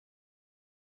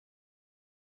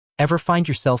Ever find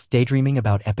yourself daydreaming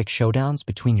about epic showdowns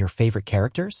between your favorite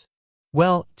characters?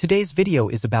 Well, today's video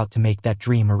is about to make that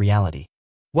dream a reality.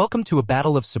 Welcome to a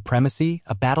battle of supremacy,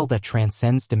 a battle that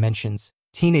transcends dimensions,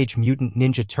 Teenage Mutant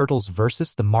Ninja Turtles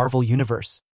versus the Marvel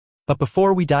Universe. But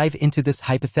before we dive into this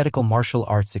hypothetical martial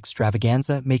arts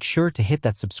extravaganza, make sure to hit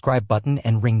that subscribe button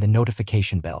and ring the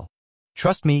notification bell.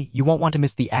 Trust me, you won't want to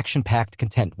miss the action-packed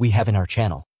content we have in our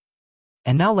channel.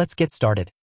 And now let's get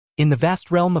started. In the vast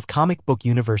realm of comic book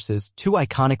universes, two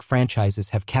iconic franchises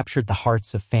have captured the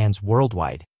hearts of fans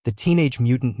worldwide, the Teenage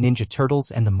Mutant Ninja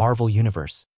Turtles and the Marvel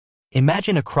Universe.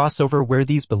 Imagine a crossover where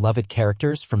these beloved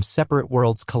characters from separate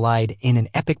worlds collide in an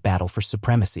epic battle for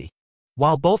supremacy.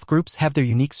 While both groups have their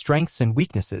unique strengths and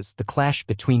weaknesses, the clash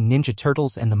between Ninja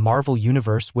Turtles and the Marvel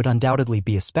Universe would undoubtedly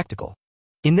be a spectacle.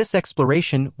 In this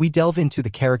exploration, we delve into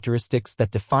the characteristics that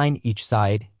define each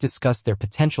side, discuss their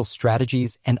potential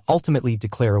strategies, and ultimately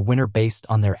declare a winner based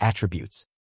on their attributes.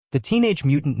 The Teenage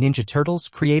Mutant Ninja Turtles,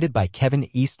 created by Kevin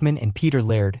Eastman and Peter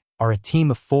Laird, are a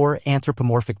team of 4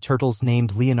 anthropomorphic turtles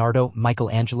named Leonardo,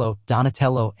 Michelangelo,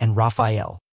 Donatello, and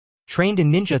Raphael. Trained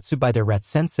in ninjutsu by their rat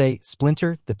sensei,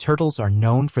 Splinter, the turtles are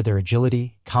known for their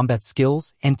agility, combat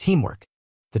skills, and teamwork.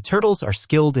 The turtles are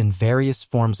skilled in various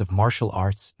forms of martial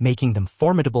arts, making them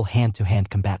formidable hand-to-hand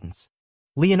combatants.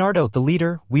 Leonardo, the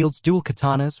leader, wields dual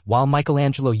katanas, while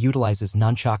Michelangelo utilizes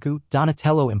nunchaku,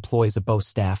 Donatello employs a bow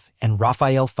staff, and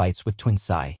Raphael fights with twin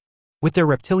sai. With their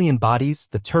reptilian bodies,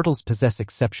 the turtles possess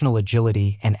exceptional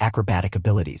agility and acrobatic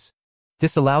abilities.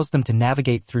 This allows them to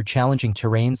navigate through challenging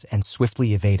terrains and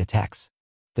swiftly evade attacks.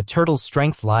 The turtles'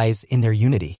 strength lies in their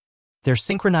unity. Their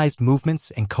synchronized movements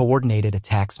and coordinated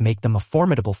attacks make them a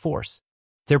formidable force.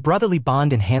 Their brotherly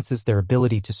bond enhances their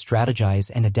ability to strategize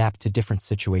and adapt to different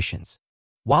situations.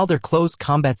 While their close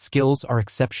combat skills are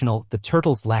exceptional, the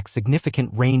turtles lack significant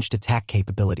ranged attack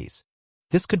capabilities.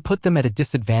 This could put them at a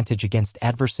disadvantage against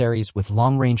adversaries with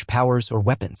long-range powers or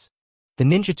weapons. The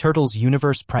Ninja Turtles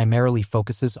universe primarily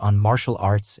focuses on martial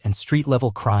arts and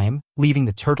street-level crime, leaving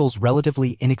the turtles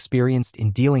relatively inexperienced in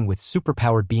dealing with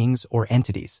superpowered beings or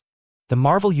entities. The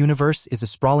Marvel Universe is a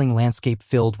sprawling landscape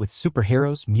filled with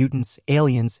superheroes, mutants,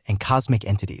 aliens, and cosmic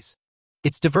entities.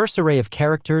 Its diverse array of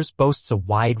characters boasts a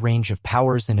wide range of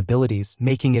powers and abilities,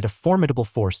 making it a formidable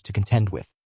force to contend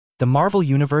with. The Marvel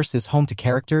Universe is home to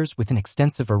characters with an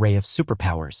extensive array of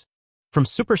superpowers. From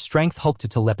super strength Hulk to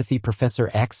telepathy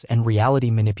Professor X and reality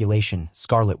manipulation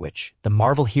Scarlet Witch, the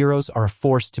Marvel heroes are a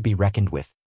force to be reckoned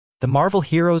with. The Marvel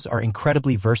heroes are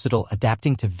incredibly versatile,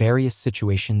 adapting to various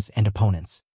situations and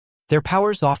opponents. Their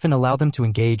powers often allow them to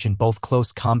engage in both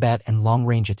close combat and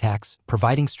long-range attacks,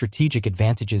 providing strategic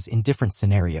advantages in different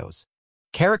scenarios.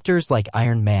 Characters like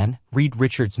Iron Man, Reed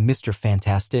Richards' Mr.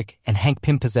 Fantastic, and Hank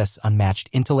Pym possess unmatched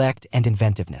intellect and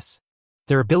inventiveness.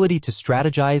 Their ability to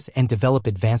strategize and develop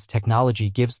advanced technology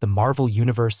gives the Marvel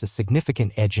Universe a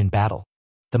significant edge in battle.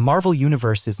 The Marvel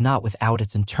Universe is not without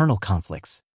its internal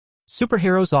conflicts.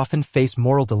 Superheroes often face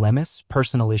moral dilemmas,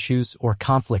 personal issues, or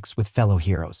conflicts with fellow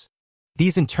heroes.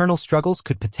 These internal struggles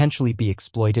could potentially be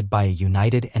exploited by a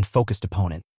united and focused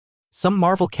opponent. Some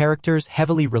Marvel characters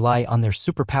heavily rely on their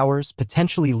superpowers,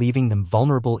 potentially leaving them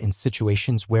vulnerable in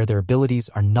situations where their abilities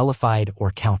are nullified or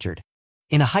countered.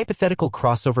 In a hypothetical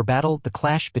crossover battle, the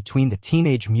clash between the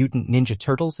Teenage Mutant Ninja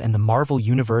Turtles and the Marvel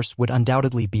Universe would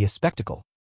undoubtedly be a spectacle.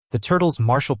 The Turtles'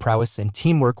 martial prowess and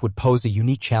teamwork would pose a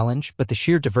unique challenge, but the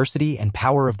sheer diversity and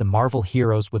power of the Marvel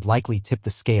heroes would likely tip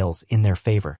the scales in their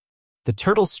favor. The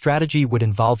Turtles' strategy would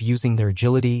involve using their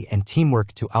agility and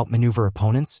teamwork to outmaneuver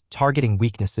opponents, targeting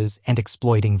weaknesses and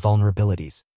exploiting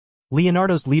vulnerabilities.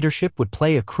 Leonardo's leadership would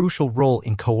play a crucial role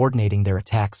in coordinating their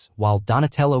attacks, while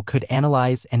Donatello could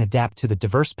analyze and adapt to the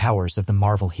diverse powers of the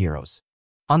Marvel heroes.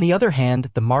 On the other hand,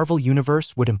 the Marvel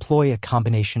Universe would employ a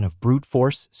combination of brute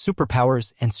force,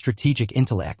 superpowers, and strategic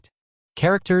intellect.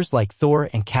 Characters like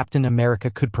Thor and Captain America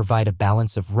could provide a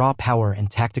balance of raw power and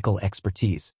tactical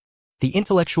expertise. The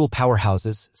intellectual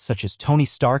powerhouses, such as Tony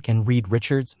Stark and Reed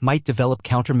Richards, might develop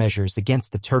countermeasures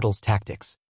against the Turtles'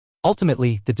 tactics.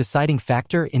 Ultimately, the deciding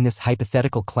factor in this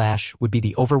hypothetical clash would be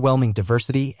the overwhelming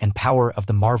diversity and power of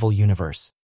the Marvel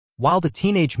Universe. While the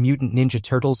Teenage Mutant Ninja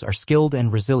Turtles are skilled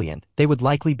and resilient, they would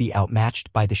likely be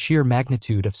outmatched by the sheer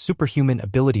magnitude of superhuman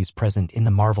abilities present in the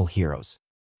Marvel heroes.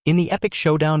 In the epic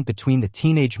showdown between the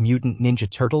Teenage Mutant Ninja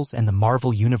Turtles and the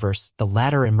Marvel Universe, the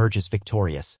latter emerges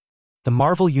victorious. The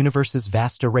Marvel Universe's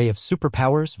vast array of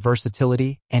superpowers,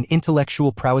 versatility, and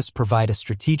intellectual prowess provide a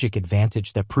strategic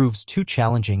advantage that proves too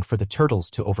challenging for the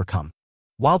Turtles to overcome.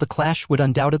 While the clash would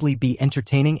undoubtedly be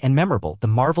entertaining and memorable, the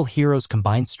Marvel heroes'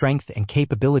 combined strength and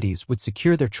capabilities would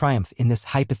secure their triumph in this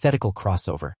hypothetical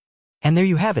crossover. And there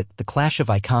you have it, the clash of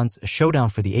icons, a showdown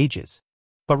for the ages.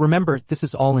 But remember, this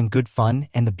is all in good fun,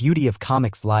 and the beauty of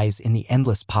comics lies in the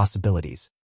endless possibilities.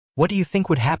 What do you think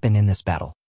would happen in this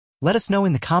battle? Let us know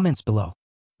in the comments below.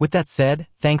 With that said,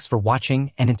 thanks for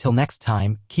watching, and until next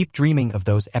time, keep dreaming of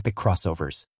those epic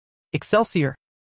crossovers. Excelsior!